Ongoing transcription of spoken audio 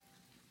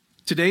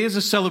Today is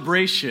a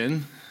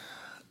celebration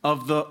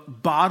of the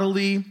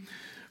bodily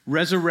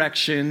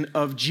resurrection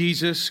of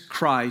Jesus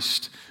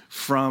Christ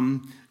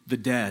from the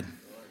dead.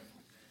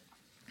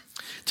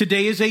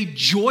 Today is a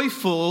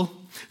joyful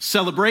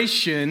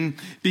celebration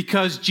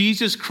because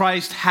Jesus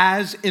Christ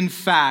has, in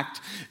fact,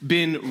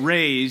 been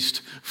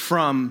raised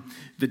from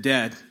the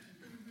dead.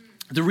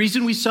 The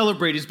reason we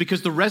celebrate is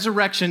because the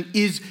resurrection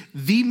is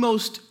the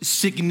most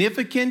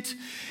significant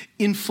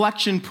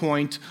inflection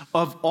point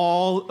of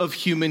all of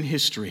human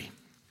history.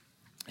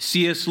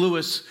 C.S.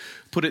 Lewis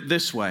put it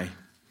this way: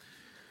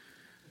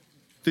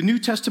 the New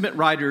Testament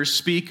writers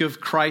speak of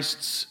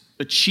Christ's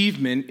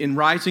achievement in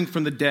rising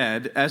from the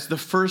dead as the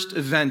first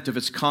event of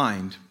its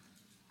kind.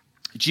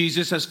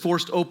 Jesus has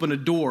forced open a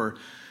door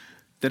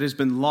that has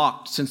been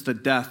locked since the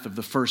death of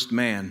the first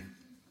man.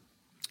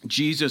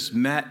 Jesus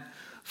met,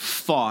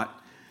 fought,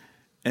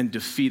 and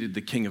defeated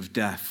the king of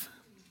death.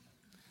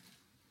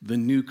 The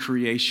new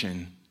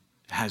creation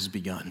has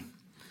begun.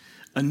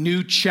 A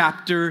new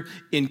chapter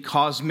in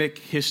cosmic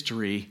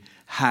history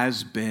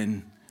has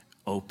been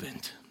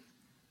opened.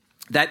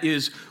 That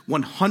is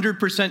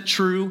 100%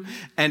 true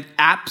and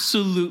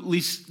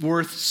absolutely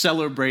worth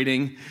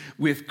celebrating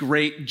with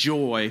great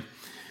joy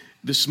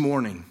this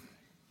morning.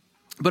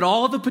 But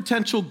all the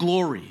potential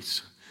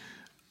glories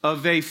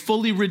of a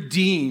fully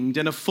redeemed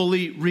and a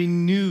fully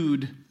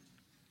renewed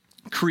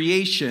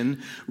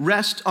creation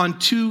rest on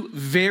two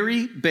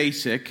very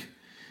basic,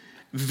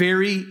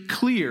 very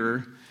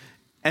clear,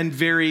 and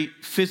very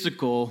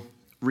physical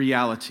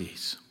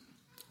realities.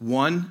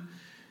 One,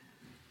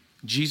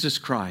 Jesus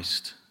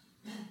Christ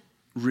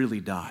really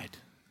died.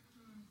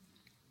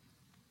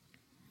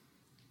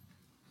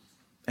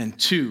 And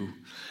two,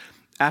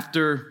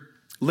 after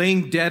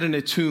laying dead in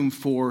a tomb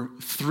for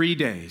 3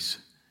 days,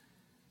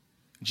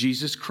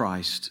 Jesus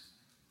Christ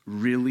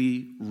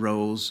really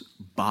rose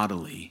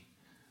bodily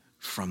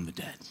from the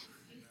dead.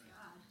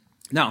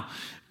 Now,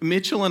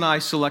 Mitchell and I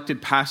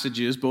selected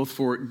passages both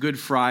for Good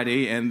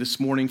Friday and this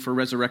morning for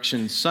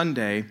Resurrection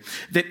Sunday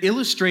that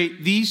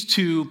illustrate these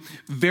two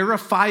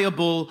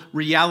verifiable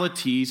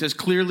realities as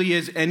clearly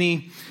as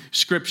any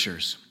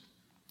scriptures.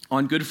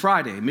 On Good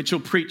Friday, Mitchell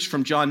preached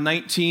from John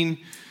 19,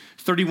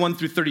 31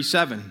 through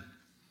 37.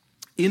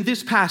 In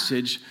this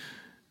passage,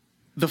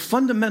 the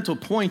fundamental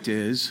point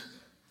is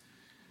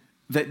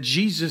that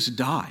Jesus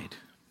died.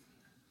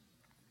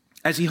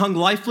 As he hung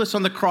lifeless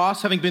on the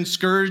cross, having been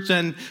scourged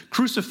and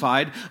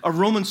crucified, a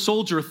Roman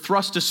soldier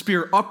thrust a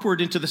spear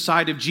upward into the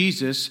side of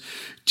Jesus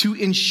to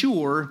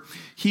ensure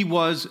he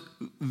was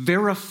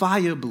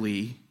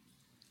verifiably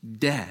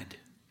dead.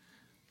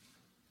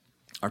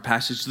 Our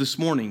passage this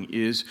morning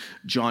is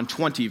John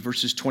 20,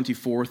 verses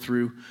 24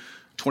 through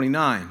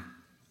 29.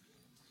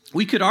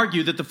 We could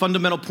argue that the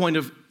fundamental point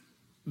of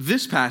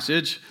this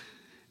passage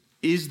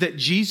is that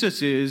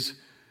Jesus is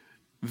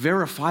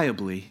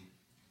verifiably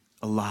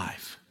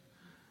alive.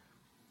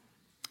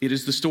 It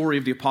is the story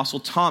of the Apostle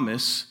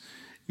Thomas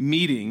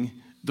meeting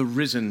the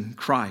risen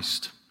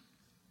Christ.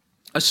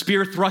 A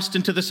spear thrust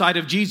into the side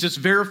of Jesus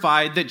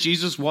verified that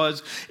Jesus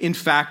was, in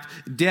fact,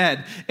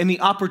 dead. And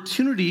the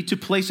opportunity to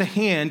place a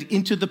hand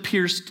into the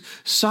pierced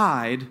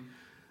side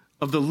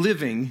of the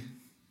living,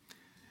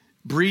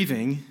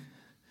 breathing,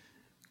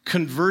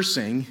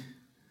 conversing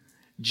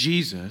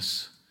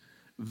Jesus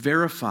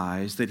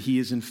verifies that he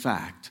is, in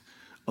fact,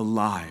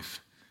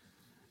 alive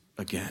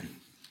again.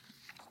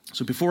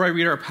 So before I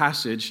read our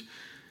passage,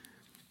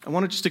 I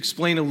want to just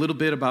explain a little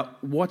bit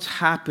about what's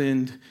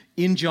happened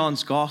in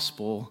John's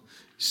gospel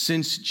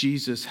since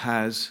Jesus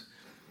has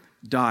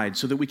died,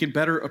 so that we can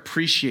better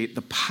appreciate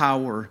the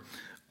power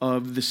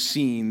of the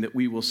scene that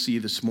we will see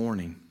this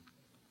morning.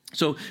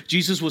 So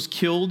Jesus was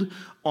killed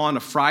on a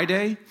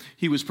Friday.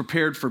 He was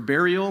prepared for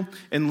burial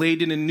and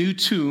laid in a new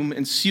tomb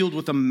and sealed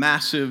with a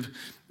massive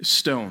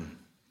stone.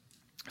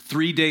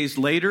 3 days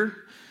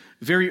later,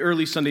 very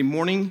early Sunday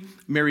morning,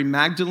 Mary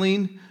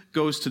Magdalene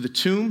goes to the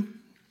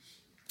tomb,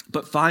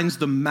 but finds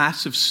the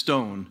massive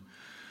stone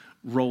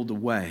rolled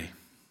away.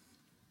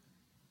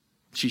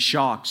 She's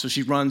shocked, so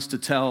she runs to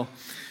tell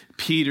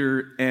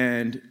Peter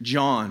and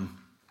John.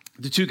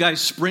 The two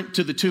guys sprint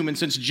to the tomb, and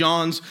since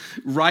John's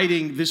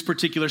writing this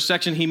particular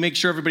section, he makes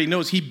sure everybody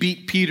knows he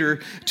beat Peter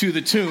to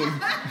the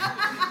tomb.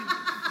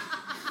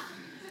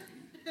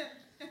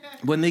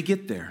 When they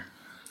get there,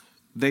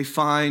 they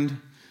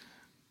find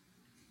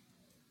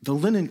the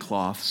linen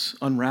cloths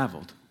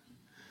unraveled.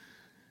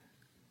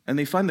 And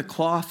they find the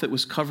cloth that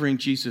was covering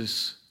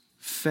Jesus'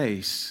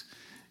 face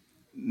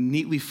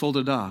neatly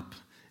folded up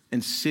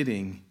and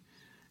sitting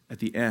at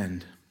the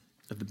end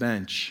of the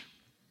bench.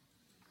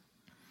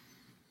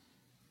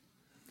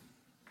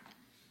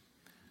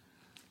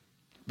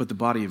 But the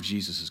body of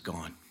Jesus is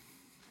gone.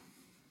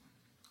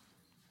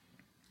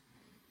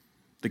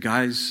 The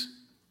guys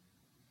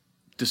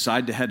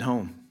decide to head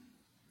home.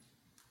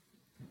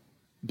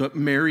 But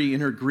Mary, in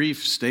her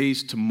grief,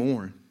 stays to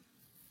mourn.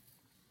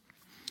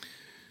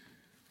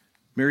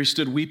 Mary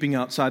stood weeping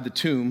outside the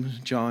tomb,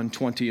 John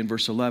 20 and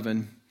verse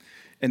 11.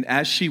 And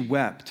as she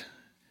wept,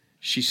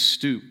 she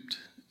stooped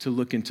to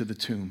look into the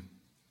tomb.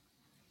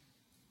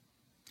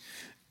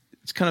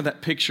 It's kind of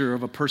that picture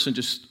of a person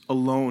just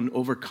alone,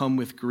 overcome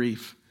with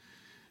grief,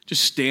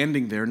 just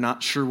standing there,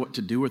 not sure what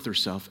to do with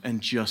herself,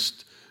 and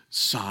just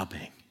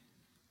sobbing.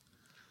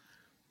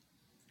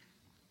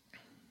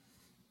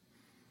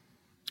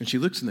 And she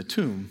looks in the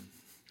tomb.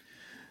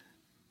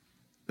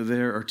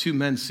 There are two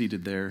men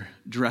seated there,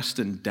 dressed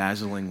in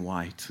dazzling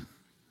white.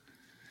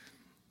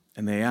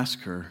 And they ask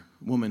her,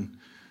 "Woman,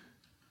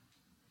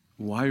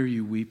 why are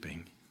you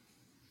weeping?"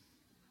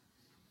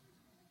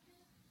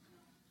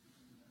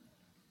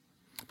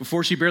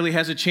 Before she barely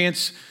has a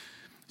chance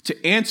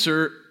to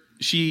answer,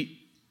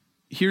 she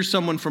hears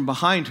someone from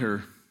behind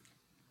her.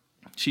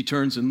 She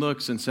turns and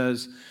looks and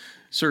says,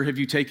 "Sir, have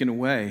you taken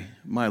away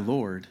my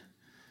Lord?"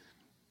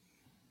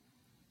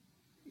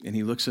 And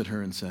he looks at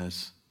her and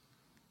says,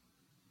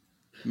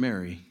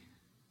 "Mary."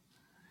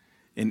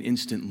 And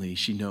instantly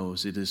she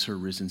knows it is her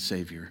risen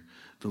Savior,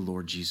 the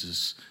Lord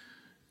Jesus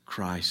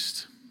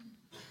Christ.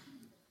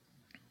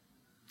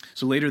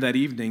 So later that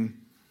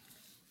evening,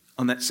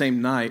 on that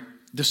same night,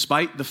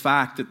 despite the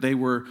fact that they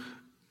were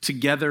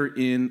together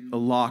in a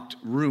locked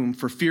room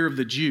for fear of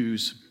the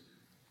Jews,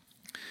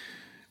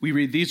 we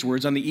read these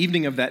words: "On the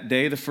evening of that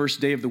day, the first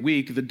day of the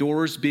week, the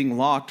doors being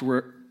locked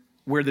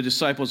where the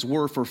disciples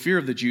were for fear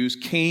of the Jews,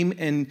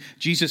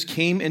 Jesus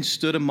came and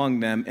stood among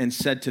them and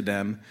said to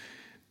them,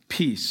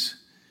 'Peace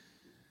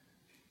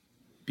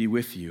be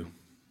with you.'"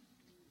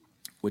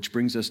 Which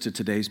brings us to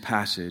today's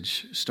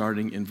passage,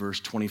 starting in verse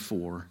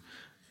 24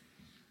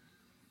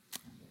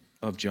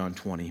 of John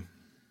 20.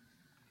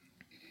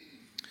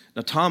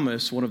 Now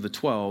Thomas, one of the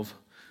 12,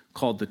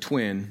 called the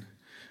twin,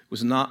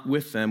 was not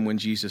with them when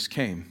Jesus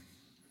came.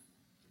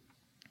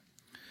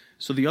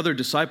 So the other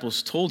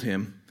disciples told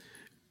him,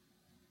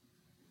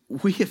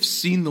 "We have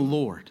seen the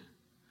Lord."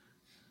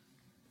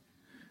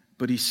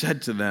 But he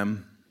said to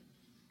them,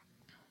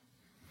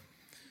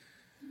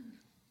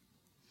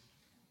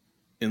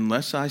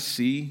 "Unless I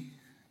see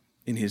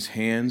in his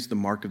hands the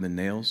mark of the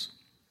nails,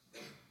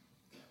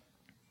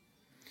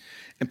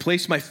 and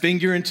place my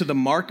finger into the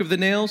mark of the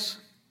nails,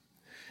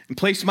 and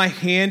place my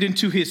hand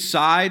into his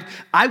side,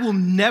 I will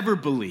never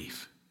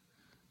believe."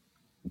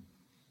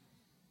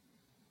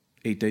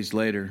 8 days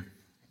later,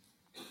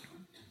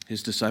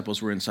 his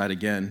disciples were inside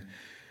again,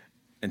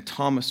 and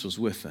Thomas was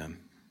with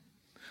them.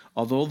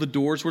 Although the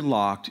doors were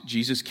locked,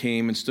 Jesus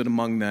came and stood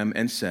among them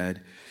and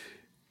said,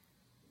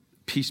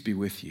 "Peace be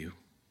with you."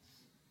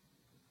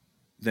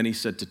 Then he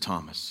said to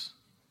Thomas,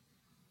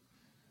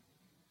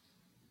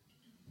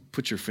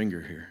 "Put your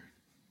finger here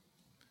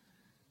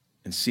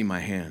and see my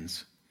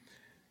hands,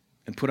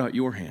 and put out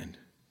your hand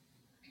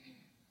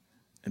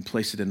and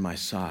place it in my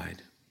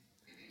side.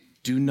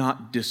 Do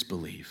not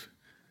disbelieve,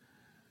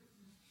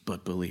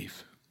 but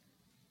believe."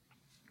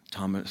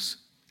 Thomas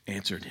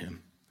answered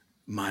him,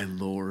 "My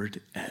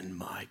Lord and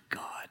my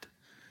God."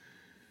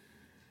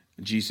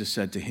 Jesus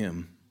said to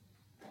him,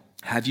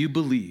 "Have you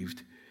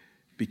believed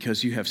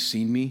because you have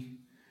seen me?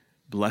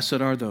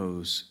 Blessed are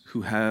those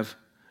who have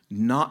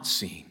not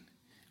seen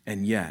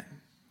and yet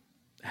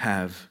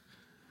have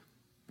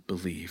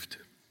believed."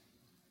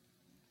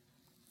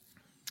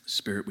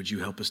 Spirit, would you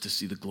help us to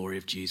see the glory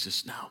of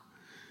Jesus now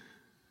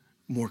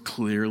more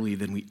clearly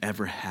than we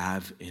ever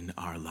have in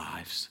our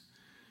lives?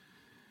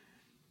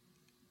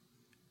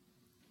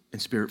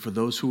 And Spirit, for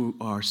those who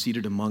are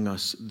seated among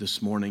us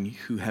this morning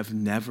who have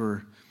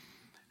never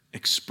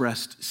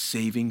expressed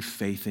saving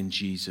faith in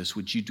Jesus,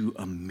 would you do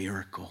a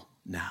miracle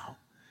now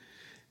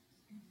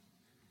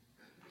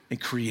and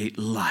create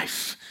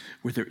life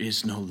where there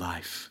is no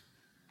life,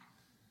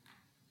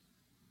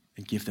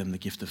 and give them the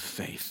gift of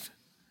faith?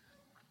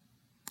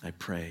 I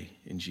pray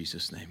in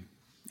Jesus' name,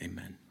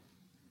 amen.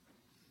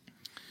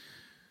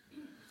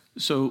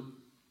 So,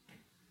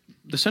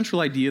 the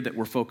central idea that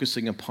we're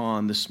focusing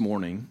upon this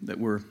morning, that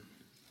we're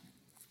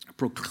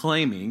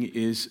proclaiming,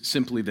 is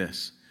simply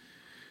this: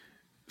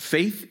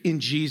 faith in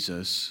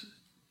Jesus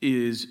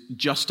is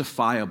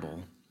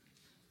justifiable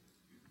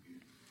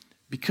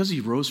because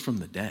he rose from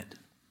the dead.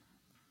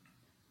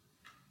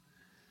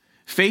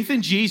 Faith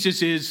in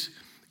Jesus is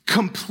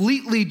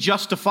completely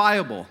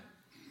justifiable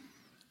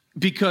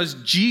because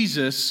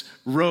Jesus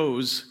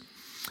rose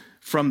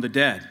from the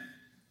dead.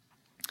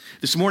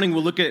 This morning,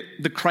 we'll look at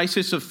the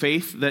crisis of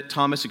faith that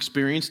Thomas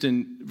experienced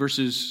in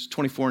verses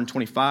 24 and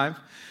 25,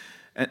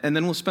 and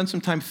then we'll spend some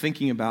time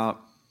thinking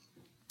about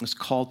this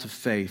call to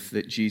faith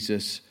that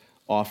Jesus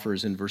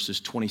offers in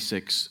verses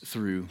 26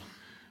 through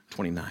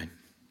 29.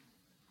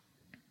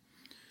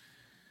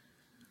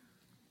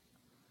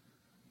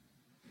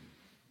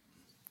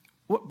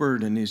 What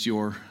burden is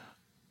your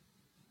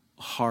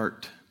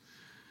heart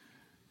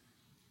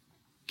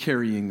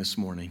carrying this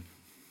morning?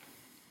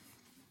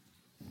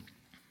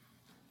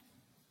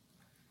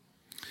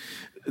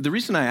 The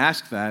reason I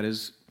ask that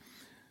is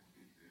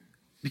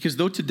because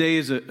though today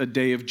is a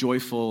day of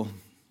joyful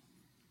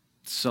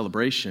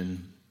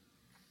celebration,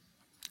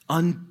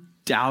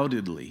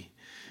 undoubtedly,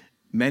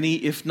 many,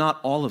 if not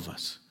all of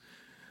us,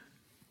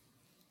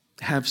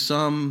 have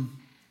some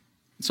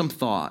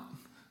thought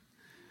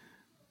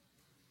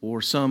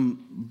or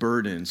some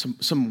burden,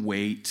 some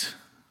weight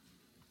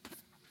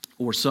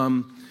or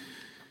some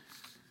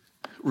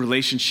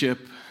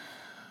relationship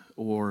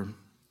or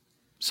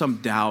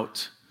some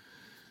doubt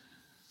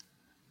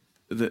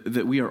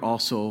that we are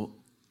also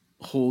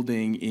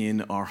holding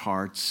in our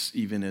hearts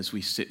even as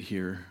we sit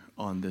here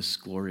on this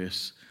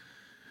glorious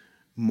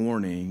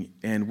morning.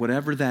 And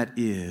whatever that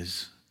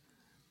is,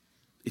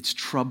 it's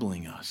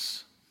troubling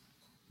us.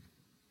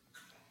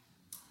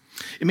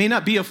 It may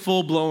not be a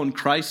full-blown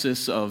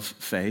crisis of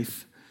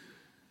faith,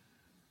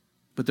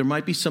 but there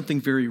might be something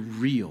very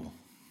real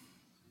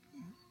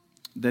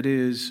that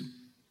is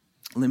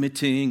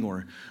limiting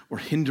or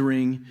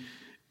hindering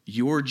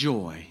your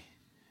joy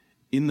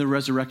in the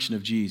resurrection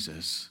of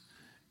Jesus,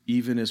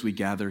 even as we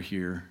gather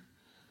here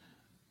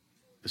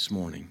this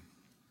morning.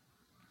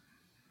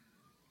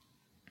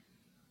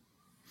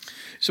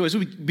 So as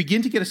we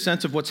begin to get a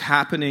sense of what's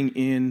happening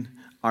in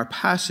our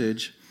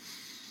passage,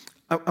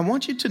 I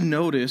want you to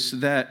notice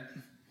that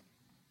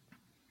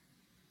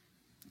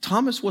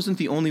Thomas wasn't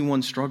the only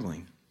one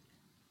struggling.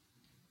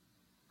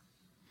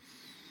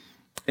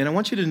 And I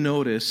want you to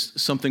notice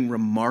something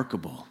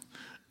remarkable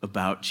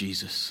about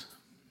Jesus.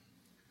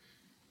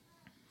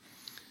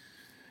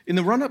 In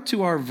the run-up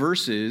to our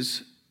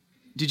verses,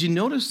 did you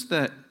notice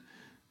that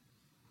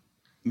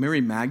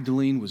Mary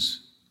Magdalene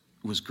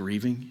was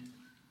grieving?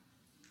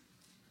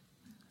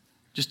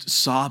 Just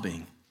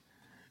sobbing,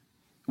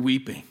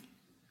 weeping.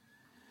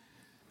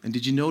 And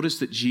did you notice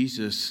that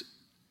Jesus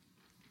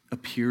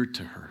appeared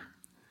to her?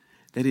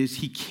 That is,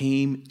 he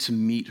came to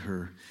meet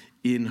her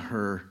in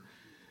her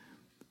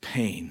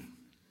pain.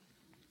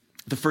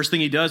 The first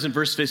thing he does in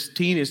verse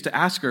 15 is to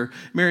ask her,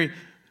 Mary,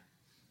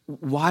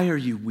 why are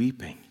you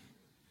weeping?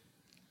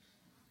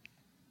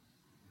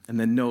 And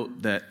then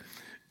note that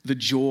the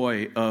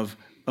joy of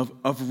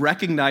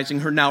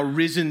recognizing her now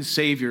risen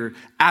Savior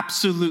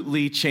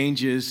absolutely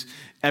changes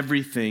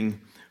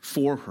everything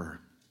for her.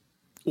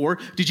 Or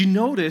did you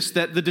notice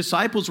that the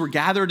disciples were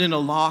gathered in a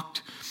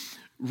locked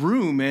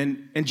room,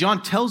 and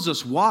John tells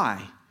us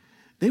why?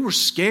 They were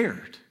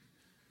scared.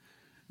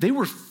 They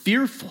were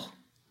fearful.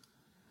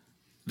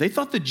 They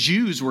thought the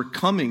Jews were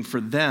coming for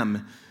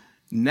them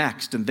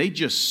next, and they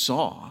just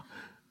saw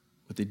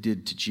what they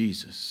did to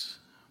Jesus.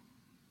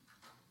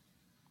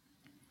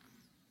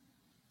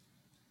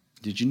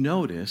 Did you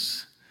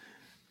notice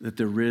that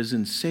the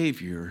risen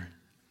Savior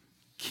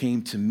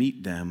came to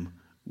meet them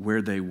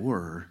where they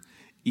were,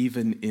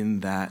 even in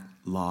that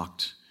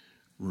locked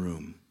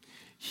room?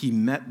 He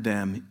met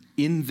them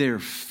in their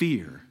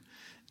fear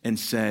and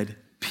said,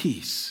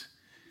 "Peace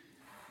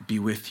be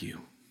with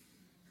you."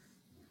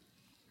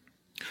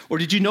 Or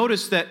did you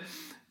notice that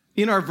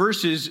in our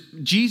verses,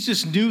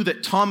 Jesus knew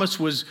that Thomas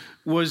was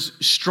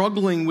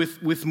struggling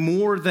with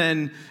more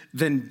than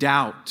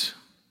doubt?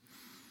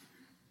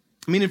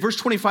 I mean, in verse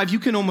 25, you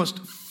can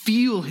almost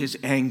feel his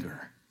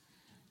anger.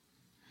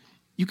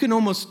 You can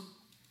almost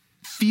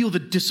feel the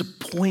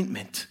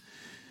disappointment,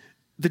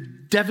 the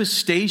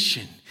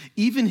devastation,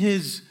 even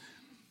his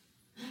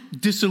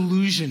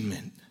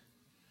disillusionment.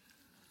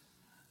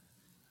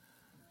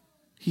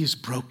 He is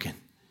broken.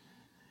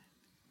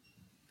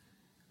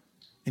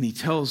 And he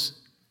tells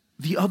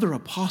the other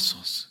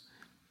apostles,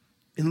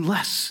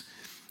 unless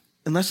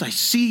I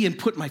see and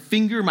put my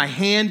finger, my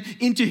hand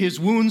into his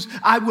wounds,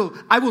 I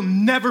will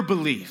never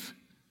believe.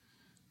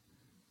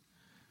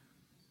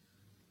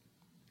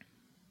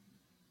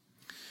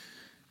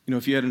 You know,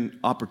 if you had an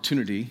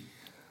opportunity,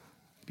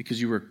 because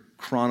you were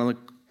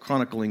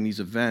chronicling these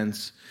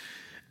events,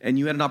 and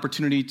you had an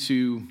opportunity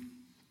to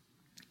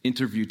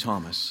interview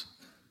Thomas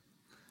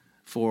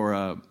for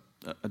a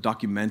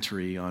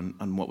documentary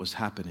on what was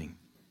happening,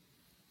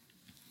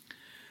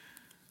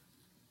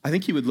 I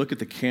think he would look at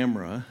the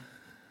camera.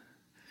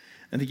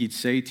 I think he'd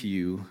say to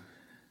you,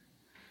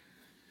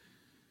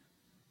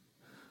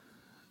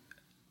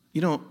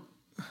 you know,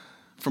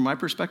 from my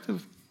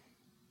perspective,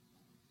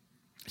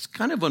 it's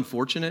kind of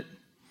unfortunate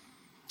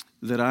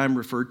that I'm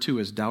referred to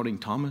as Doubting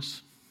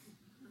Thomas.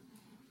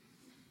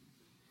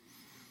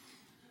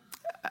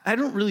 I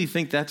don't really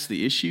think that's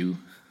the issue.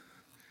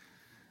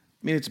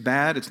 I mean, it's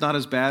bad. It's not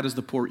as bad as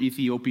the poor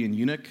Ethiopian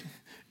eunuch.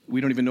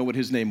 We don't even know what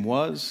his name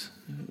was.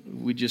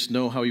 We just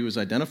know how he was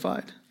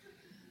identified.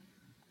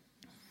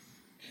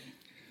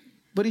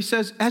 But he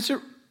says,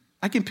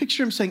 I can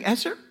picture him saying,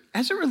 as it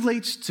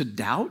relates to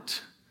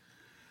doubt,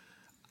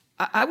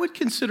 I would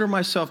consider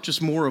myself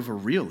just more of a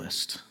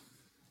realist.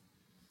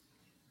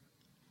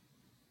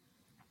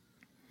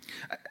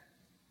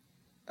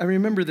 I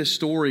remember this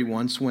story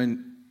once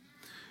when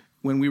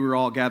we were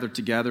all gathered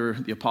together,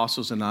 the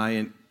apostles and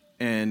I,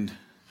 and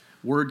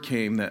word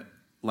came that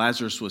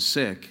Lazarus was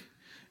sick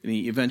and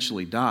he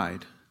eventually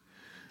died.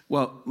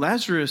 Well,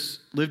 Lazarus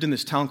lived in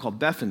this town called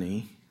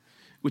Bethany,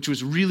 which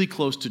was really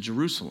close to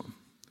Jerusalem.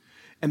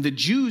 And the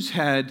Jews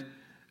had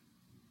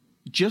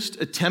just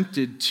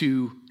attempted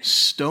to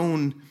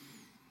stone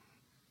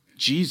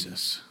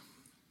Jesus.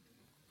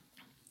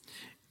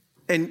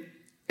 And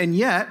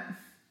yet,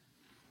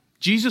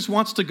 Jesus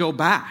wants to go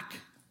back.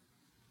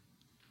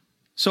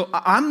 So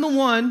I'm the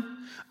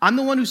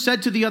one who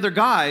said to the other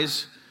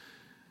guys,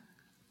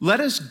 let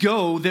us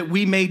go that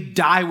we may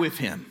die with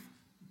him.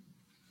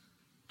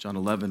 John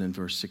 11 and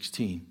verse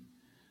 16.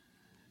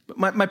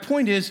 But my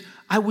point is,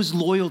 I was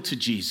loyal to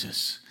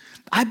Jesus.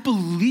 I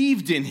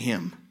believed in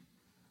him.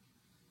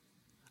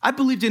 I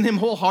believed in him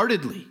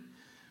wholeheartedly.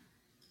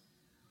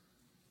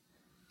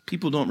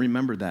 People don't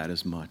remember that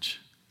as much.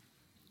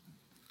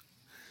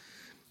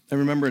 I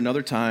remember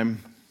another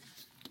time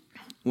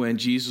when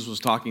Jesus was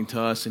talking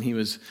to us and he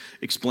was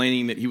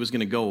explaining that he was going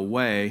to go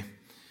away.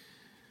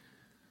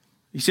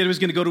 He said he was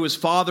going to go to his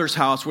Father's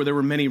house where there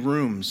were many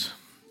rooms.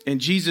 And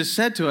Jesus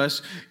said to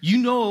us, you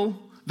know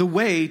the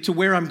way to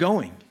where I'm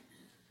going.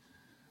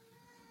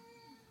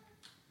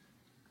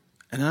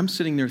 And I'm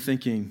sitting there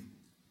thinking,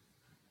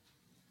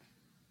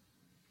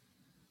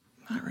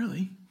 not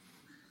really.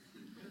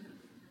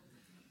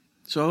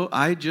 So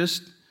I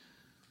just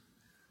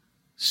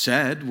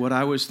said what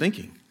I was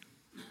thinking.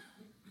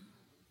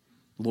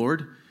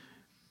 Lord,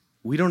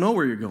 we don't know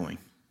where you're going.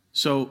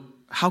 So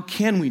how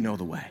can we know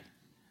the way?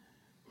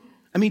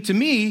 I mean, to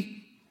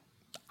me,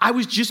 I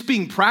was just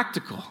being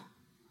practical.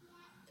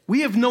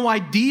 We have no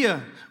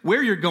idea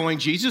where you're going,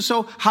 Jesus,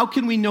 so how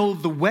can we know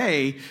the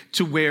way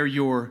to where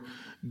you're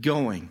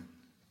going?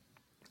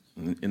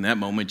 In that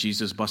moment,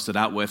 Jesus busted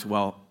out with,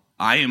 well,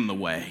 I am the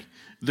way,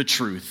 the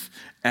truth,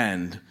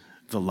 and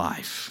the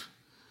life,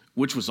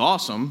 which was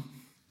awesome.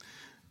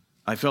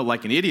 I felt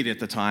like an idiot at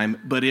the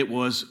time, but it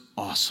was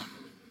awesome.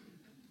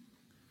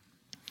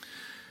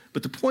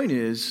 But the point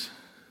is,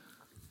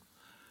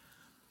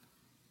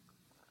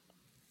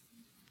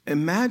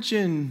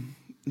 imagine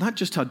not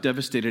just how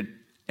devastated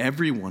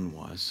everyone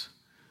was,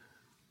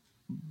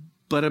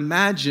 but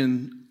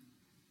imagine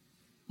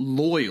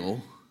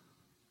loyal,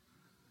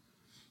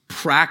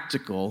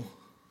 practical,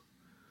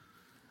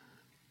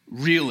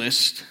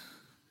 realist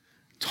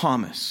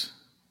Thomas.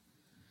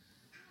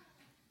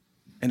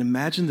 And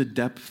imagine the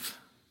depth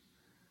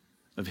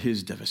of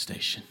his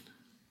devastation.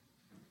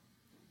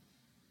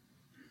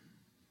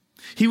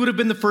 He would have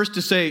been the first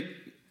to say,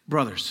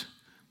 brothers,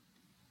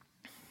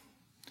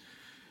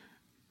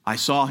 I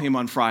saw him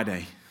on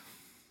Friday.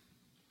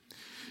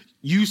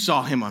 You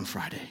saw him on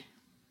Friday.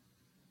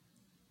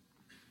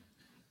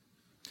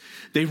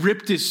 They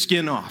ripped his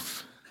skin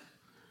off.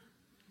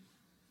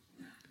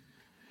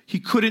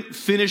 He couldn't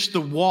finish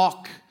the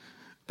walk.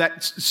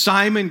 That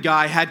Simon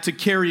guy had to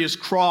carry his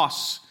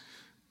cross.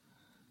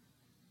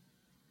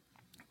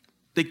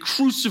 They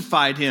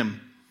crucified him.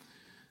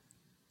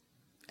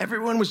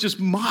 Everyone was just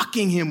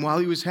mocking him while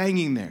he was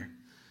hanging there.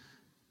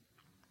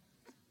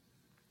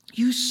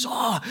 You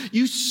saw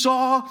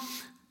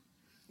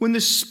when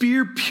the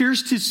spear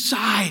pierced his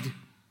side.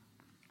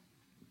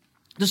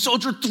 The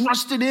soldier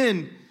thrust it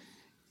in.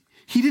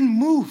 He didn't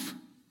move.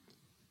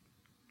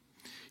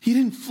 He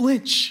didn't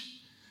flinch.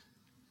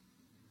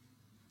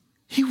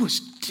 He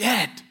was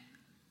dead.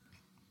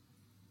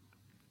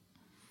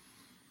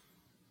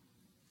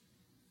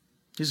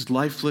 His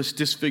lifeless,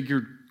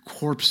 disfigured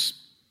corpse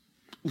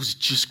was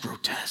just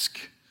grotesque.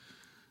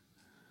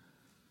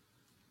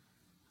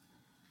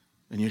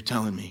 And you're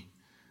telling me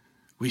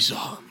we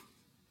saw him.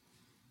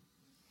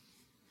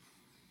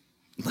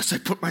 Unless I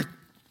put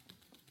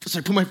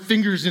my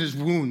fingers in his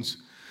wounds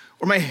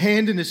or my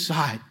hand in his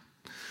side,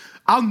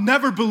 I'll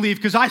never believe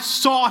because I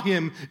saw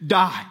him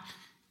die.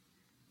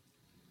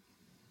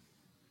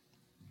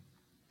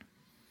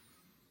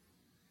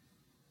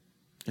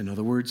 In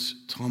other words,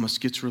 Thomas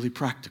gets really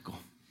practical.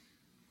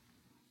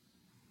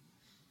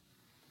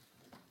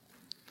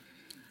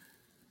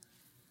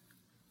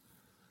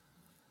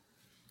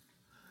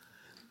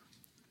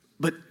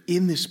 But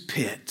in this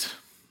pit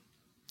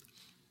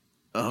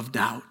of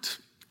doubt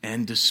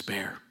and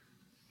despair,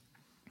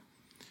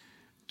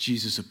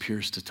 Jesus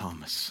appears to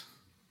Thomas.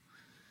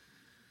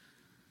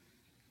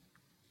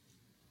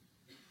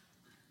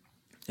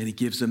 And he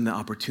gives him the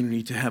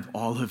opportunity to have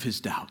all of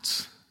his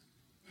doubts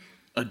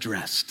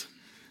addressed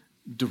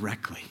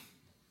directly.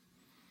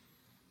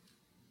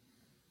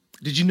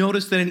 Did you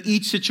notice that in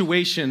each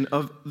situation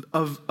of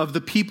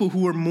the people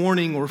who were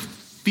mourning or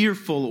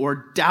fearful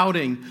or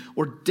doubting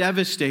or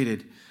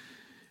devastated,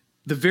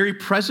 the very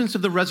presence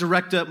of the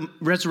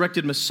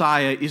resurrected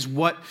Messiah is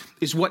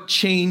what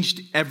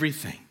changed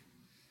everything.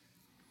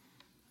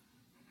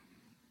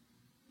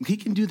 He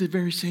can do the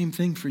very same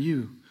thing for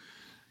you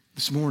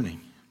this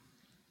morning.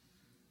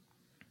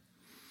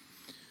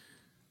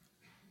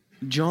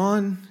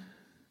 John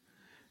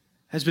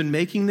has been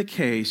making the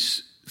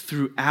case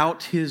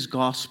throughout his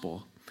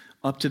gospel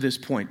up to this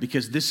point,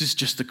 because this is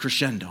just the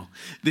crescendo.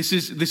 This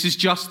is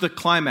just the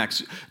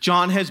climax.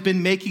 John has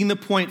been making the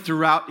point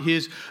throughout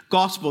his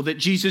gospel that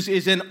Jesus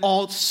is an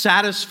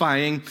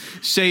all-satisfying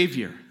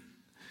Savior.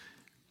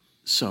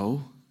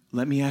 So,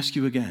 let me ask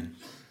you again.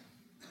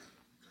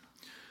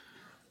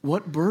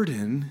 What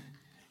burden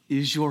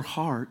is your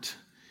heart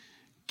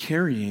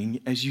carrying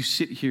as you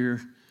sit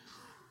here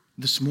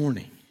this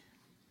morning?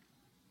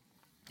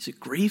 Is it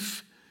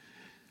grief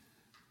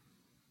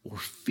or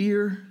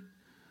fear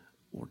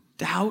or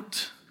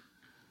doubt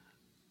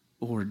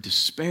or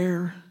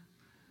despair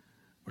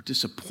or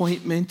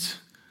disappointment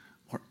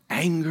or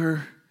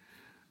anger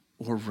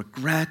or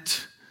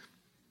regret,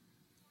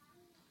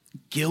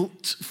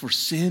 guilt for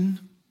sin,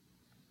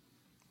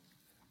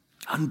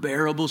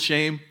 unbearable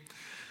shame,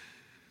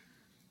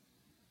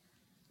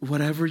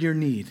 whatever your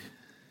need,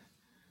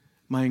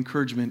 my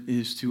encouragement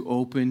is to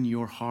open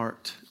your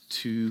heart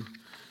to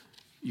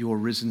your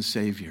risen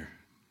Savior,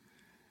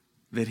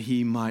 that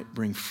he might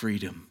bring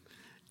freedom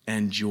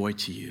and joy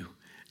to you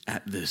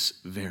at this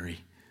very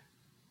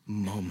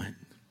moment.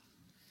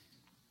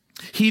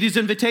 Heed his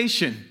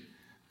invitation.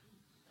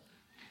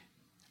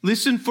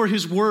 Listen for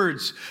his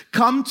words.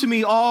 Come to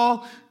me,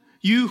 all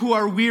you who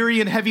are weary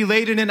and heavy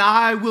laden, and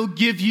I will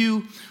give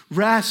you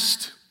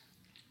rest.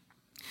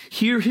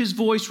 Hear his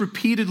voice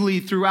repeatedly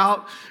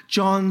throughout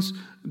John's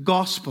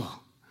gospel.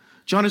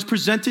 John is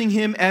presenting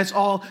him as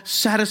all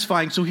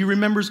satisfying, so he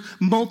remembers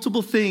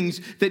multiple things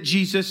that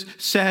Jesus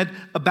said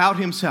about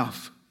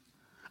himself.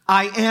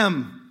 I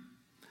am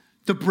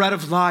the bread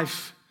of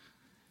life.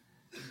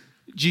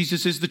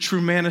 Jesus is the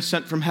true manna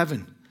sent from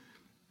heaven.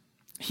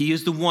 He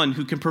is the one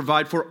who can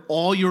provide for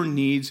all your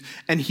needs,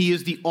 and he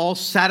is the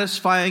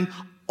all-satisfying,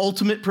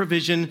 ultimate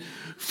provision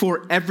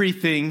for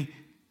everything,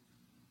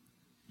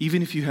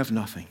 even if you have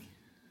nothing.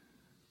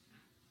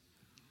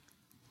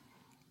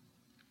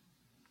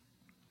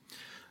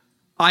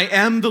 I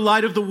am the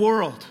light of the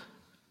world.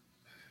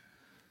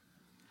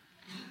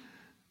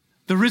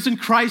 The risen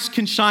Christ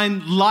can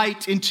shine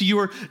light into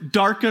your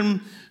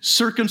darkened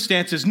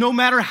circumstances, no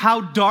matter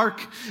how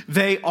dark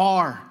they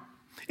are.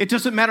 It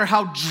doesn't matter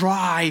how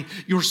dry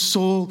your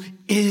soul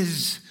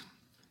is.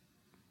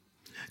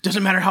 It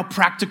doesn't matter how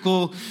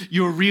practical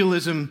your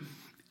realism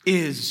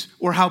is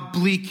or how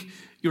bleak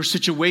your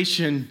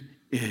situation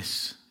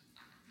is.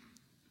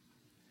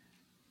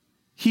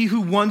 He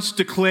who once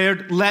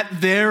declared, "Let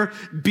there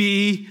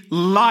be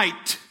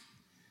light,"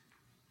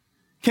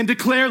 can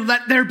declare,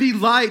 "Let there be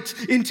light,"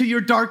 into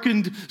your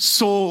darkened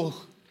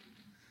soul.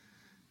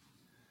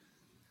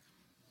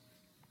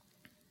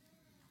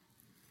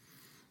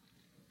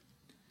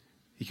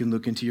 He can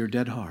look into your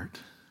dead heart.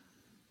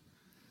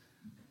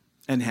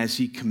 And as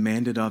he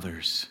commanded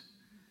others,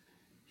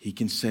 he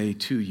can say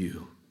to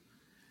you,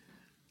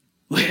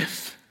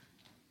 live.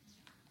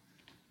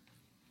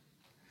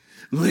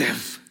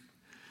 Live.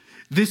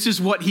 This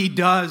is what he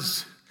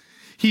does.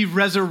 He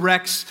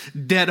resurrects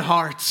dead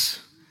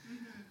hearts.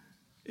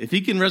 If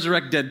he can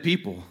resurrect dead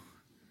people,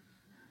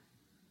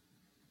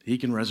 he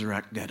can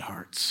resurrect dead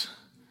hearts.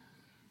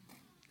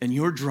 And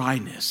your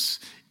dryness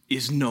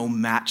is no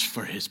match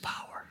for his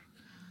power.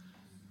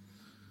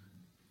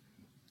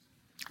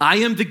 I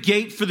am the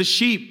gate for the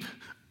sheep.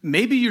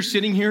 Maybe you're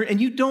sitting here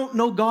and you don't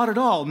know God at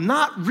all.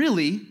 Not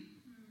really.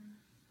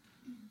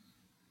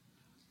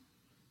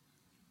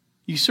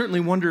 You certainly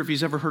wonder if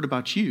he's ever heard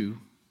about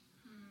you.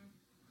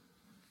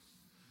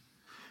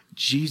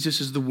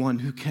 Jesus is the one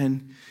who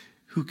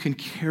can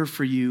care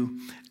for you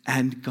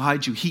and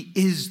guide you. He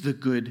is the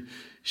good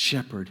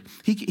shepherd.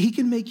 He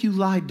can make you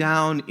lie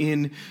down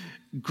in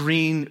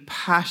green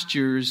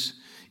pastures,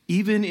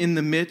 even in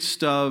the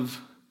midst of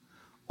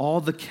all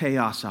the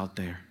chaos out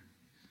there.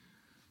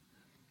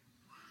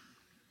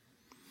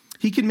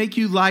 He can make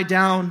you lie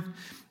down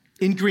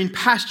in green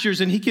pastures,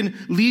 and he can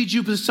lead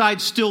you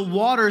beside still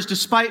waters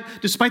despite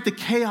the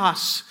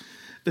chaos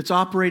that's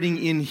operating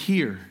in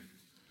here.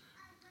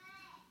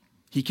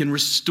 He can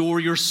restore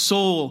your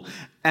soul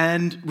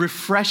and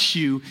refresh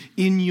you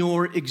in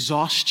your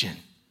exhaustion.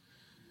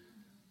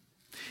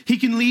 He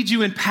can lead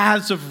you in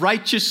paths of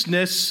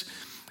righteousness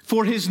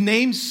for his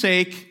name's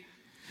sake,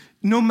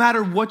 no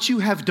matter what you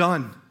have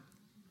done.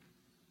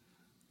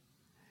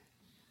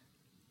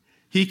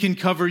 He can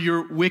cover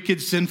your wicked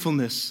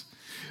sinfulness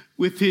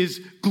with his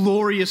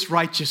glorious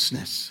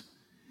righteousness.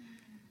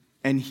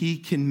 And he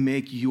can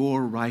make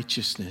your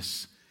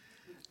righteousness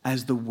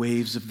as the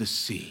waves of the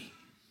sea.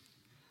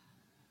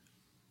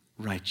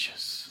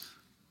 Righteous,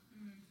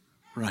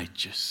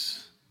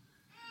 righteous,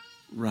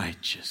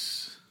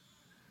 righteous,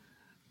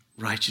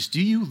 righteous.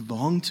 Do you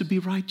long to be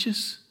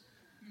righteous?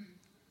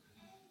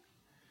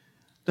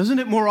 Doesn't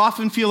it more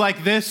often feel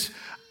like this?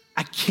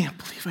 I can't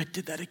believe I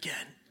did that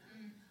again.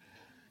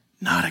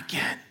 Not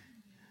again.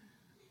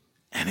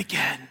 And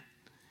again.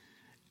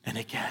 And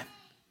again.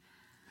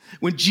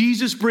 When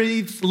Jesus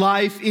breathes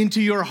life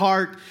into your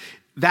heart,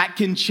 that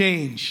can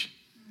change.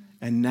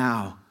 And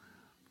now,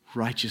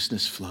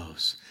 righteousness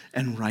flows,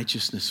 and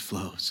righteousness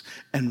flows,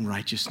 and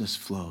righteousness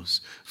flows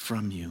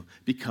from you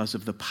because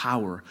of the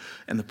power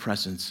and the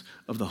presence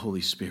of the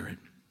Holy Spirit.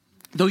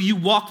 Though you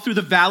walk through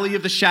the valley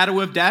of the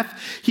shadow of death,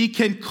 he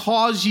can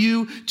cause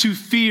you to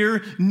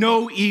fear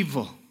no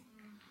evil,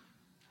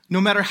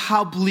 no matter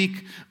how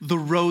bleak the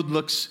road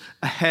looks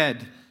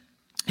ahead.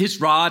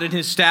 His rod and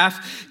his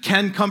staff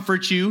can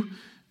comfort you.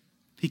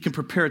 He can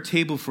prepare a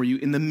table for you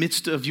in the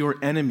midst of your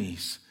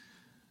enemies.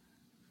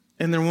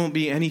 And there won't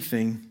be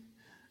anything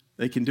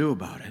they can do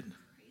about it.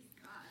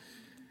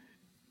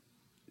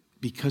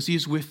 Because he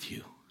is with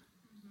you.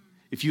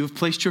 If you have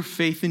placed your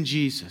faith in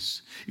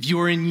Jesus, if you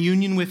are in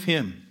union with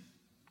him,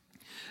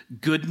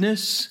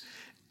 goodness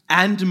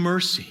and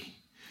mercy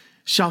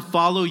shall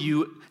follow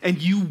you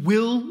and you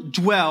will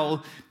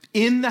dwell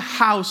in the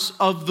house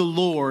of the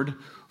Lord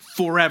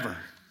forever.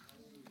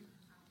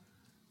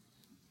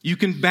 You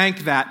can bank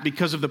that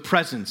because of the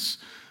presence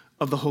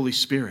of the Holy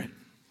Spirit.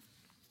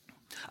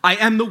 I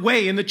am the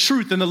way and the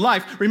truth and the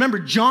life. Remember,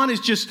 John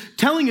is just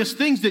telling us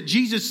things that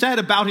Jesus said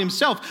about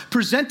himself,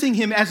 presenting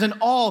him as an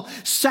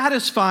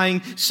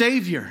all-satisfying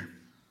Savior.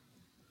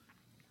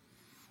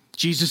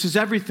 Jesus is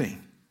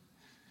everything.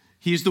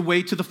 He is the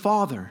way to the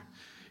Father.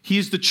 He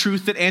is the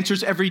truth that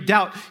answers every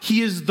doubt.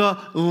 He is the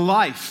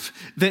life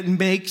that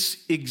makes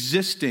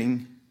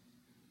existing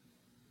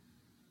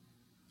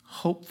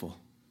hopeful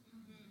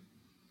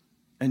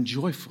and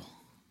joyful.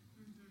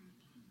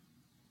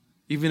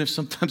 Even if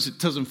sometimes it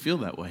doesn't feel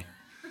that way.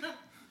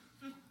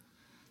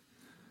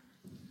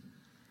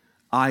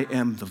 I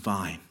am the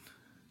vine.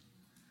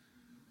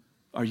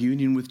 Our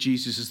union with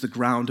Jesus is the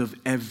ground of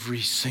every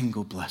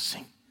single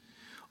blessing.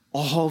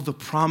 All the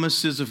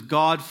promises of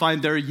God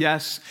find their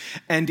yes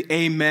and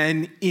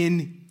amen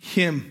in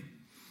him.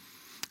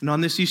 And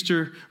on this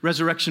Easter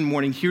resurrection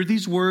morning, hear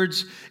these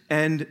words,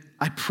 and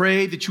I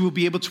pray that you will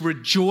be able to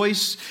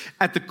rejoice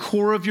at the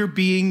core of your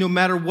being, no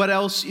matter what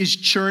else is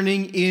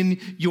churning in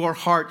your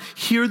heart.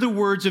 Hear the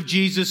words of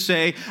Jesus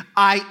say,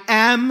 I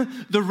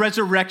am the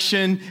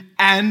resurrection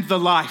and the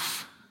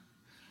life.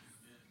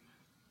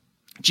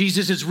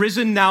 Jesus is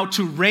risen now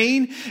to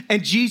reign,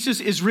 and Jesus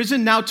is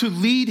risen now to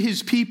lead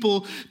his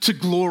people to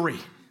glory.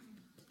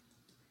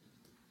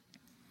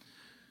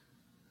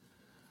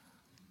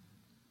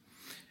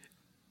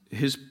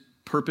 His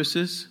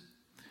purposes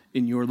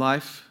in your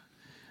life,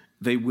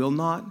 they will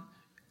not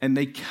and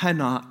they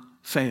cannot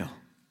fail.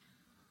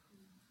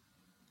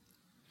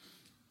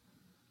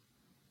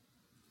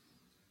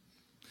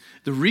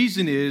 The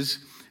reason is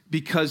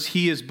because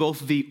he is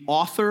both the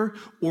author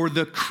or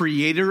the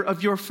creator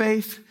of your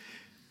faith,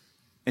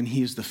 and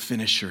he is the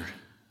finisher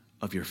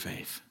of your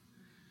faith.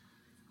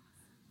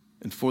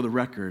 And for the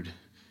record,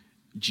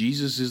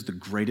 Jesus is the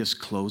greatest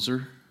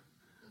closer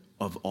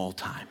of all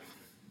time.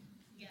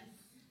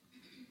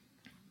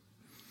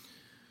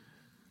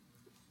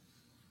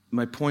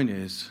 My point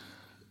is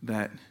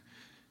that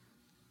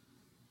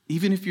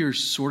even if you're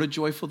sort of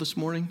joyful this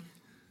morning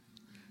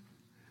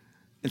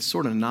and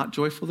sort of not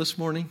joyful this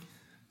morning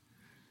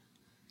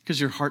because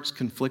your heart's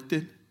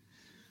conflicted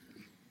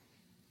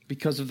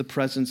because of the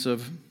presence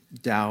of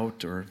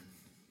doubt or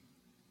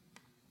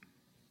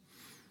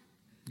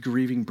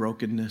grieving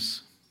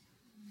brokenness,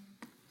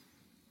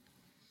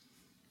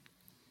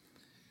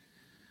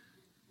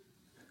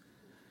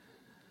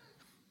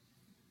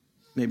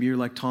 maybe you're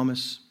like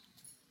Thomas.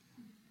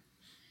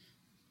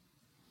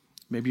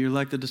 Maybe you're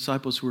like the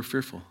disciples who were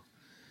fearful.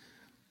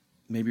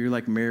 Maybe you're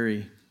like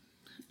Mary,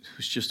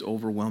 who's just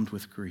overwhelmed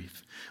with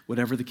grief.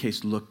 Whatever the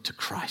case, look to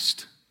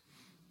Christ.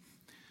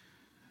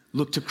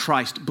 Look to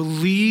Christ.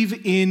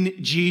 Believe in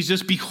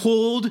Jesus.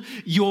 Behold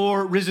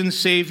your risen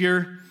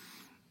Savior.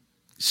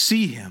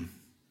 See him,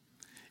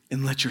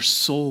 and let your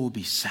soul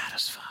be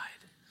satisfied.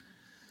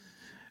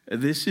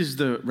 This is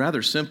the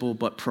rather simple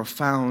but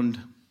profound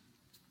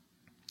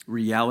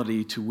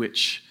reality to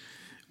which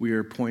we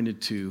are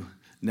pointed to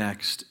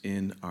next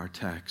in our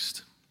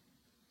text.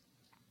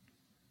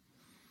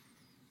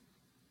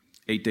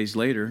 8 days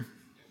later,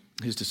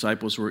 his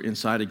disciples were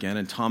inside again,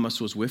 and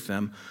Thomas was with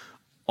them,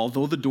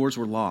 although the doors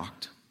were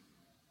locked.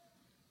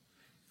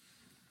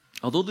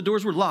 Although the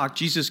doors were locked,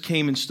 Jesus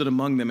came and stood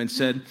among them and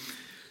said,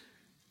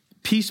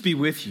 "Peace be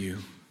with you."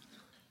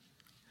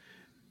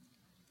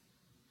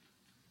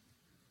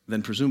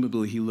 Then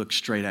presumably he looked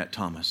straight at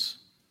Thomas,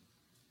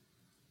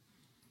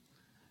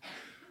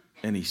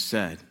 and he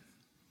said,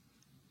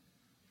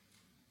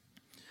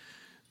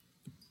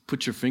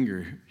 "Put your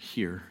finger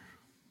here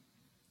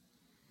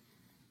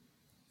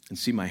and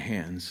see my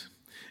hands,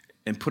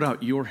 and put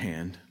out your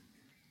hand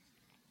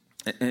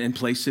and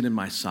place it in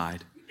my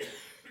side.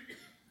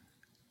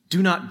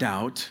 Do not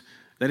doubt,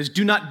 that is,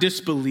 do not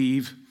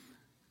disbelieve,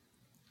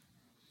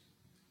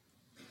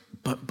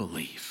 but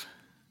believe."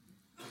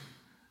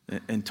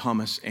 And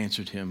Thomas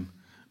answered him,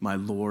 "My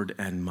Lord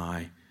and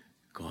my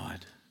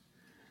God."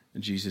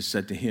 And Jesus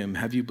said to him,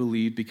 "Have you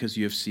believed because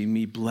you have seen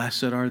me?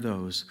 Blessed are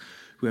those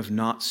who have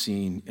not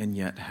seen and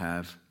yet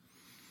have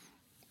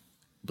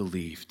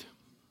believed."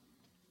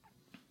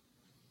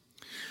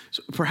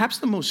 So perhaps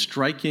the most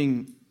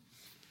striking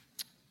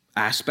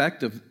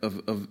aspect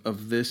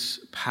of this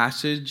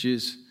passage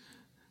is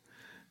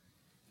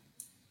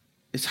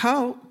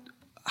how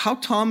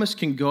Thomas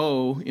can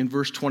go in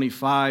verse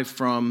 25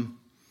 from,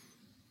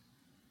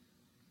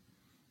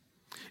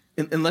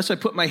 "Unless I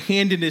put my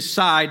hand in his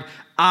side,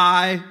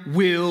 I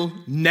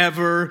will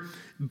never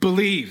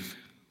believe,"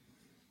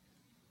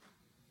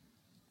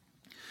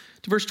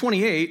 to verse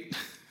 28.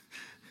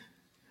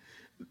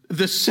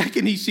 The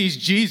second he sees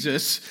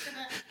Jesus,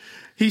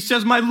 he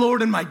says, "My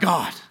Lord and my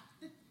God."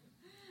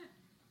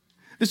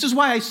 This is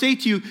why I say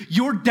to you,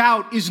 your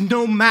doubt is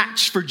no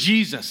match for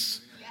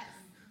Jesus. Yes.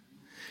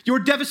 Your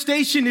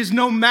devastation is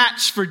no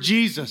match for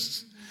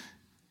Jesus.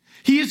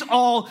 He is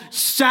all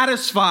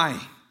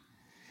satisfying.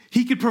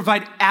 He could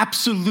provide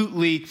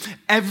absolutely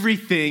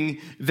everything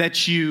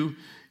that you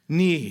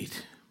need.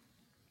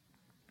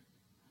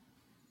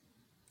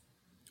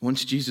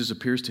 Once Jesus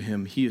appears to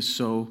him,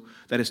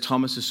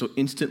 Thomas is so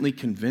instantly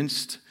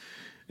convinced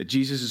that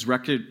Jesus is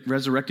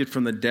resurrected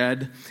from the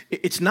dead.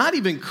 It's not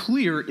even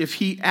clear if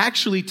he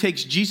actually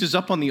takes Jesus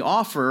up on the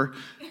offer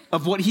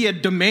of what he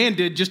had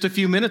demanded just a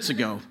few minutes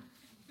ago.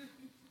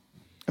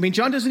 I mean,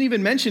 John doesn't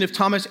even mention if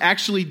Thomas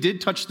actually did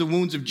touch the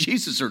wounds of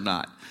Jesus or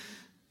not,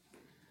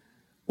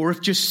 or if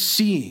just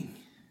seeing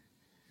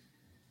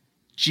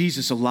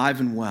Jesus alive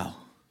and well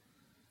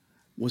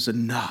was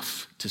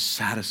enough to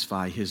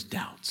satisfy his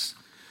doubts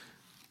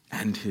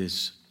and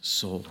his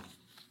soul.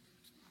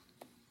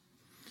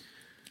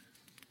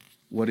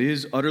 What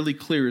is utterly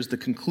clear is the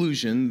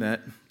conclusion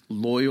that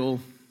loyal,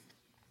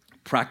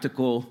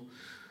 practical,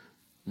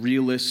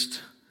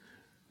 realist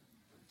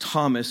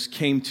Thomas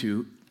came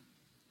to,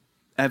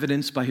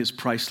 evidenced by his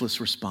priceless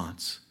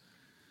response: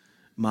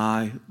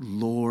 "My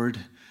Lord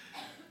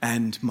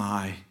and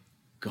my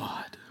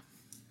God."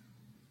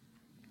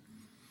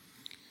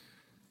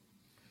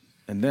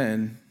 And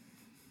then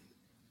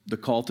the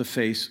call to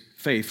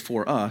faith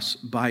for us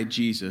by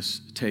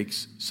Jesus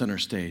takes center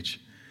stage.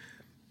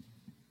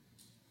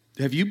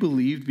 Have you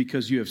believed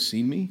because you have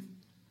seen me?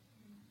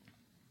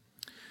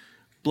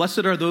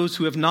 Blessed are those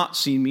who have not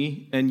seen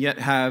me and yet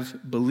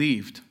have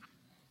believed.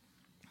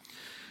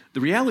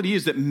 The reality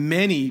is that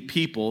many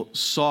people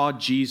saw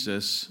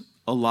Jesus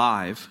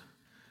alive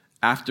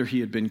after he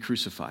had been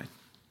crucified.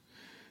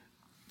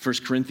 1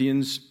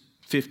 Corinthians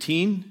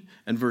 15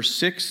 and verse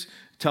 6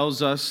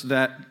 tells us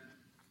that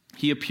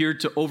he appeared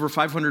to over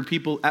 500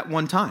 people at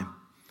one time.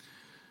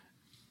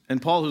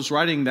 And Paul, who's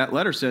writing that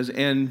letter, says,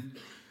 and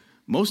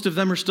most of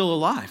them are still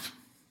alive.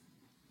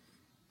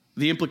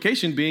 The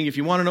implication being, if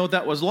you want to know what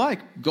that was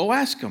like, go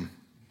ask them.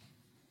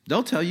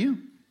 They'll tell you.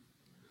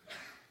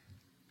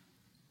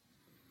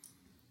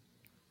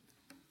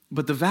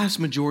 But the vast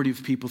majority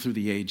of people through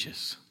the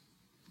ages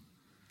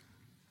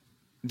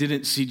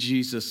didn't see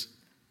Jesus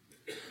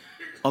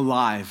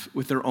alive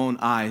with their own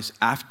eyes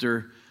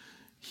after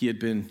he had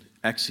been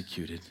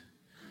executed.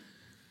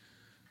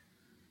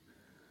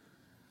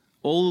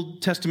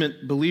 Old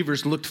Testament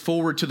believers looked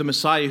forward to the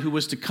Messiah who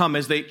was to come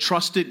as they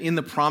trusted in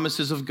the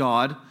promises of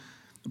God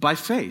by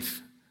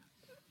faith,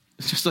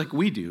 just like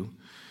we do.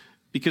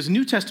 Because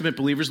New Testament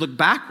believers look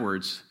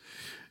backwards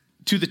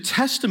to the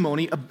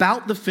testimony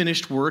about the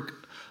finished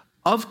work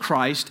of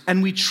Christ,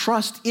 and we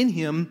trust in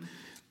him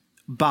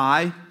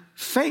by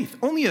faith.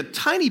 Only a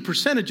tiny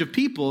percentage of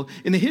people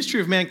in the history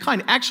of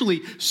mankind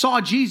actually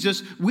saw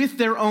Jesus with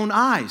their own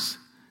eyes,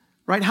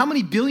 right? How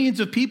many billions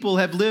of people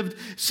have lived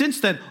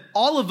since then?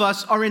 All of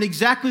us are in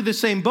exactly the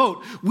same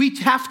boat. We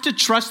have to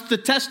trust the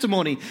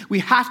testimony. We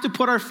have to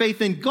put our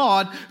faith in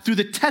God through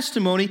the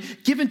testimony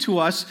given to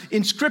us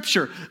in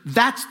Scripture.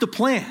 That's the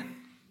plan.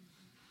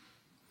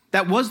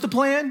 That was the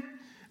plan.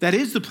 That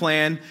is the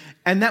plan.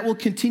 And that will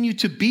continue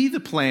to be the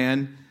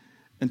plan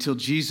until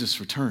Jesus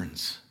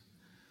returns.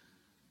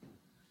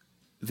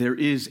 There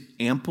is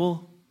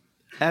ample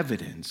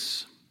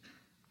evidence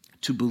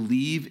to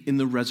believe in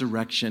the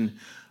resurrection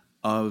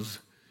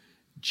of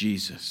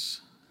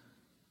Jesus.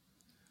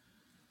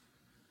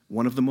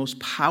 One of the most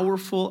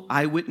powerful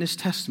eyewitness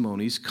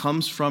testimonies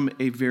comes from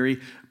a very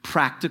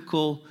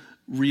practical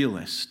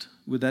realist.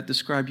 Would that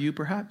describe you,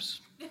 perhaps?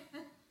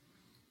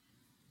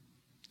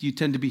 Do you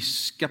tend to be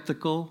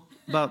skeptical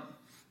about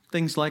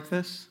things like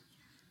this?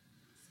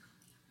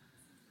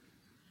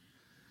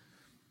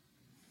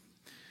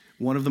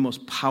 One of the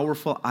most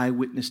powerful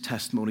eyewitness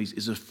testimonies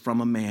is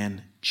from a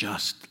man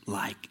just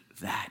like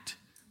that,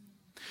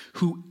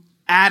 who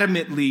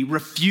adamantly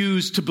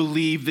refused to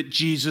believe that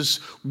Jesus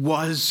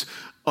was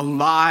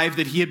alive,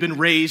 that he had been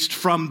raised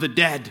from the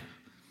dead.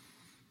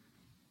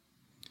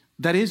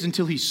 That is,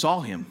 until he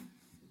saw him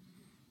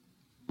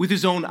with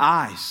his own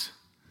eyes,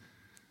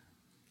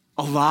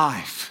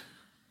 alive.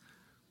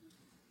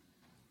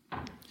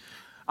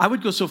 I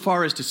would go so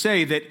far as to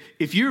say that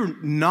if you're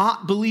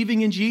not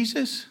believing in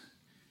Jesus,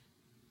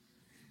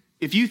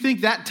 if you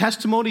think that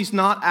testimony is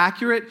not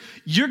accurate,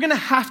 you're going to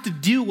have to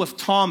deal with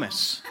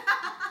Thomas.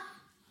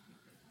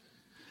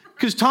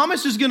 Because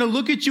Thomas is going to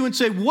look at you and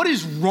say, what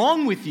is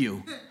wrong with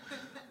you?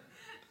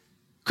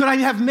 Could I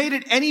have made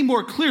it any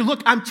more clear?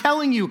 Look, I'm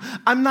telling you,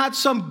 I'm not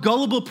some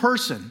gullible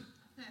person.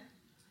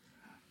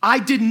 I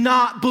did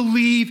not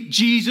believe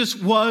Jesus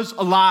was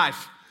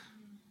alive.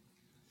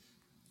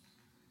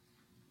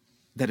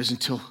 That is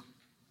until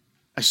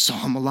I saw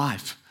him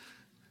alive.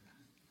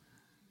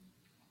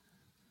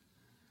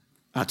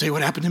 I'll tell you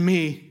what happened to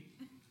me.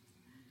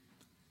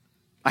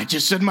 I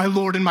just said, my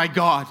Lord and my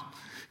God.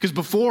 Because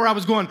before I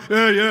was going,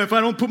 yeah, if I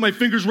don't put my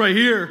fingers right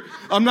here,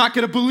 I'm not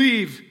going to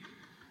believe.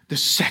 The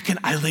second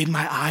I laid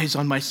my eyes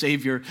on my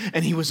Savior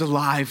and he was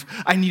alive,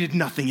 I needed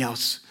nothing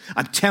else.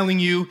 I'm telling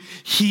you,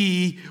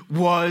 he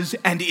was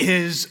and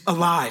is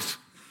alive.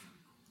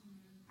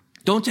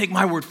 Don't take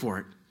my word for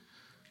it.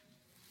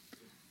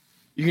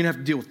 You're going to have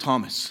to deal with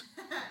Thomas.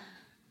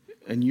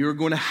 And you're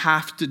going to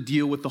have to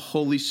deal with the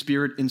Holy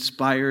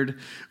Spirit-inspired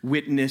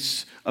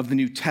witness of the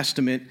New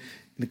Testament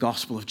in the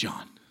Gospel of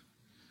John.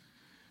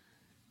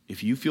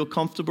 If you feel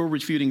comfortable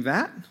refuting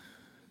that,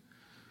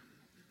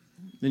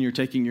 then you're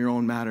taking your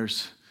own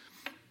matters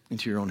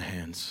into your own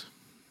hands.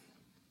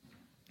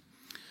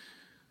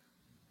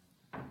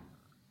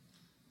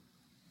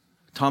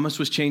 Thomas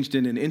was changed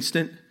in an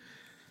instant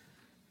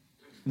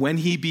when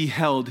he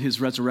beheld his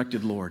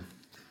resurrected Lord.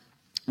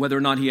 Whether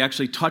or not he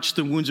actually touched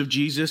the wounds of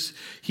Jesus,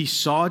 he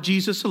saw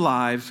Jesus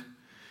alive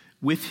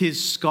with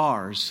his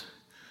scars,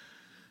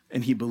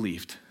 and he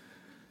believed.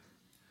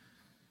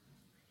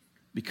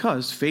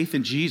 Because faith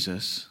in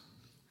Jesus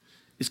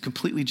is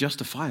completely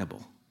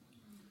justifiable.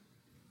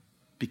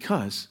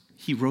 Because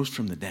he rose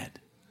from the dead.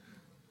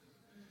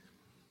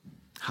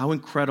 How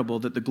incredible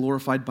that the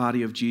glorified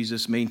body of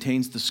Jesus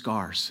maintains the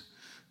scars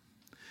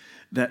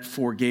that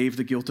forgave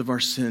the guilt of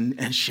our sin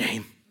and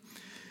shame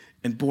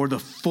and bore the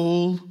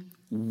full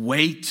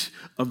weight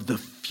of the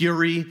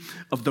fury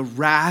of the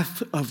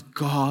wrath of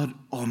God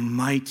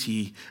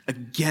Almighty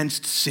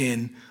against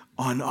sin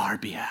on our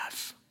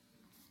behalf.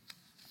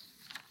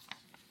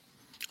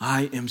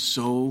 I am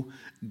so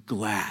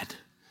glad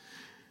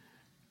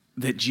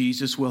that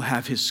Jesus will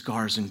have his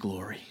scars in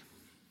glory.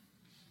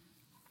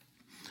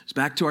 It's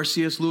back to our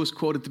C.S. Lewis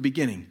quote at the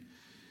beginning.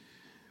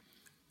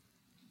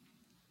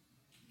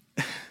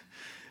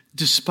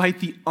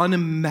 Despite the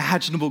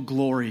unimaginable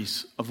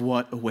glories of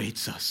what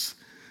awaits us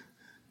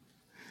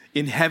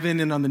in heaven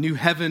and on the new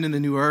heaven and the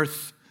new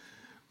earth,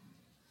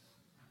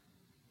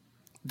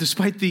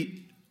 despite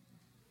the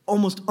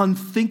almost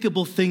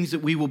unthinkable things that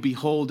we will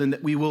behold and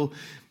that we will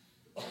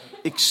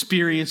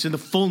experience in the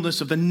fullness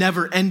of the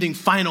never-ending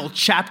final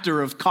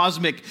chapter of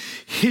cosmic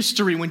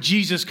history when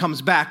Jesus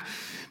comes back,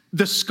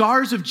 the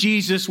scars of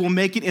Jesus will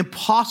make it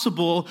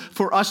impossible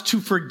for us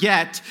to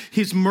forget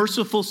his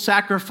merciful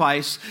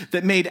sacrifice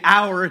that made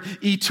our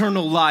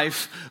eternal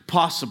life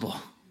possible.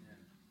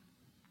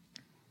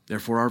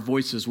 Therefore, our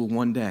voices will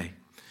one day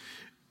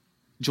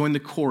join the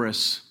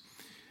chorus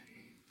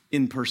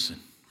in person.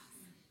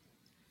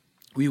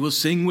 We will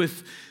sing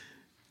with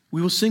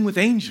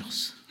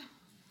angels.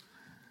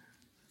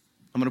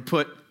 I'm going to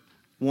put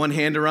one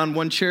hand around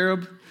one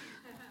cherub,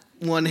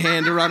 one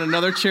hand around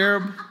another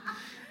cherub,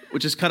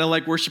 which is kind of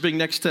like worshiping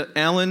next to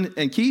Alan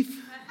and Keith.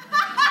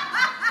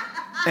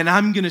 And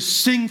I'm going to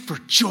sing for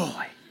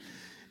joy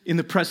in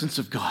the presence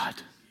of God.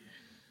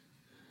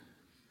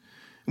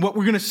 And what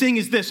we're going to sing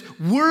is this: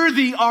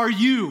 worthy are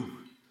you.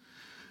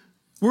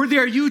 Worthy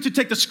are you to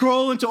take the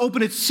scroll and to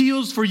open its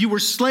seals, for you were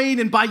slain,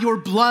 and by your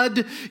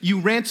blood you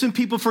ransomed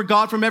people for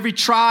God from every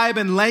tribe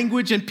and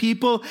language and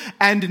people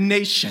and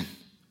nation.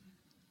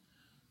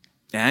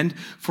 And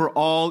for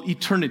all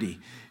eternity,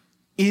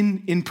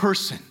 in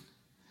person,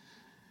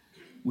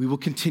 we will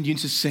continue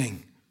to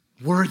sing,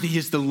 worthy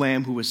is the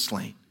Lamb who was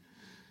slain,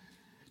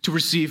 to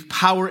receive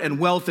power and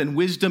wealth and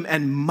wisdom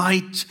and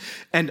might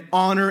and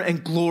honor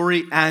and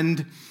glory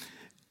and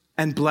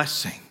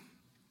blessing.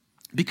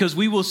 Because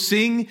we will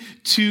sing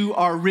to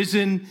our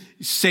risen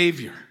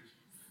Savior,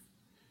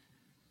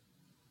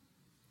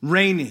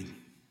 reigning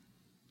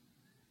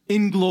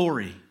in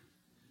glory,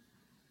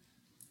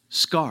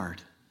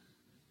 scarred,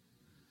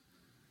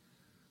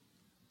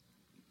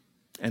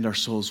 and our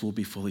souls will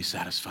be fully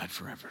satisfied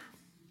forever.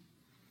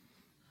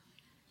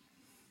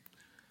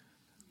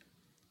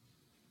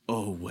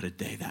 Oh, what a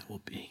day that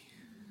will be.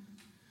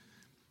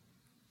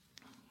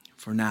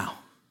 For now,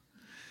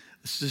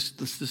 let's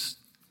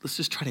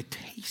just try to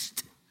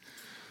taste.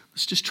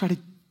 Let's just try to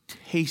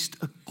taste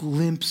a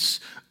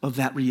glimpse of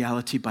that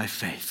reality by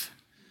faith.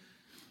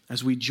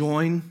 As we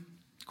join,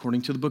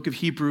 according to the book of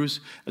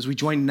Hebrews, as we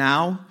join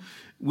now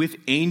with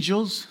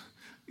angels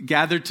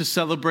gathered to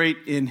celebrate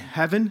in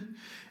heaven,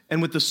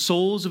 and with the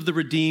souls of the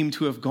redeemed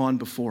who have gone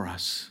before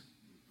us,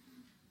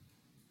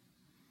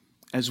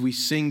 as we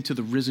sing to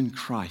the risen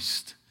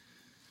Christ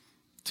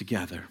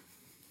together.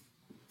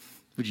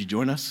 Would you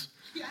join us?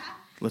 Yeah.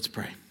 Let's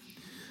pray.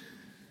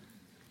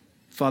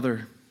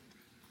 Father,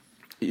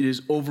 it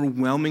is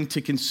overwhelming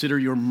to consider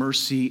your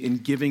mercy in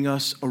giving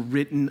us a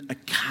written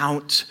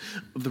account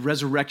of the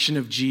resurrection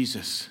of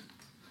Jesus.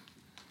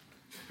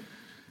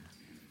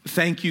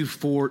 Thank you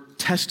for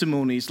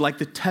testimonies like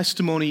the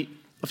testimony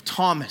of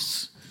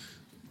Thomas.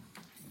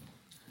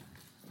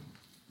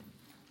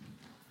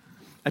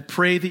 I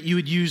pray that you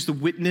would use the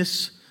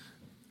witness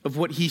of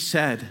what he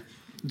said,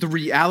 the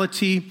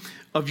reality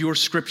of your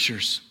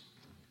scriptures,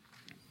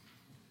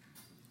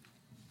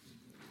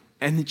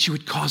 and that you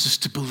would cause us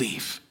to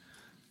believe.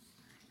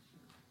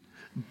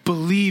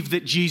 Believe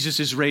that Jesus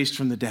is raised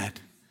from the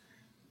dead.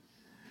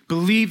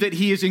 Believe that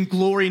he is in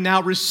glory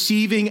now,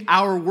 receiving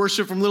our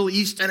worship from Little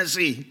East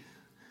Tennessee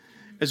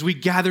as we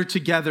gather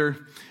together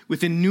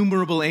with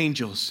innumerable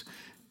angels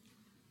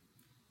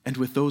and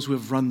with those who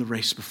have run the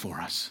race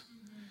before us.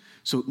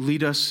 So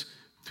lead us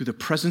through the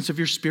presence of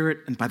your Spirit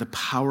and by the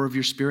power of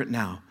your Spirit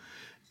now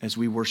as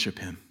we worship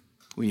him.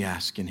 We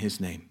ask in his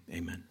name,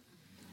 amen.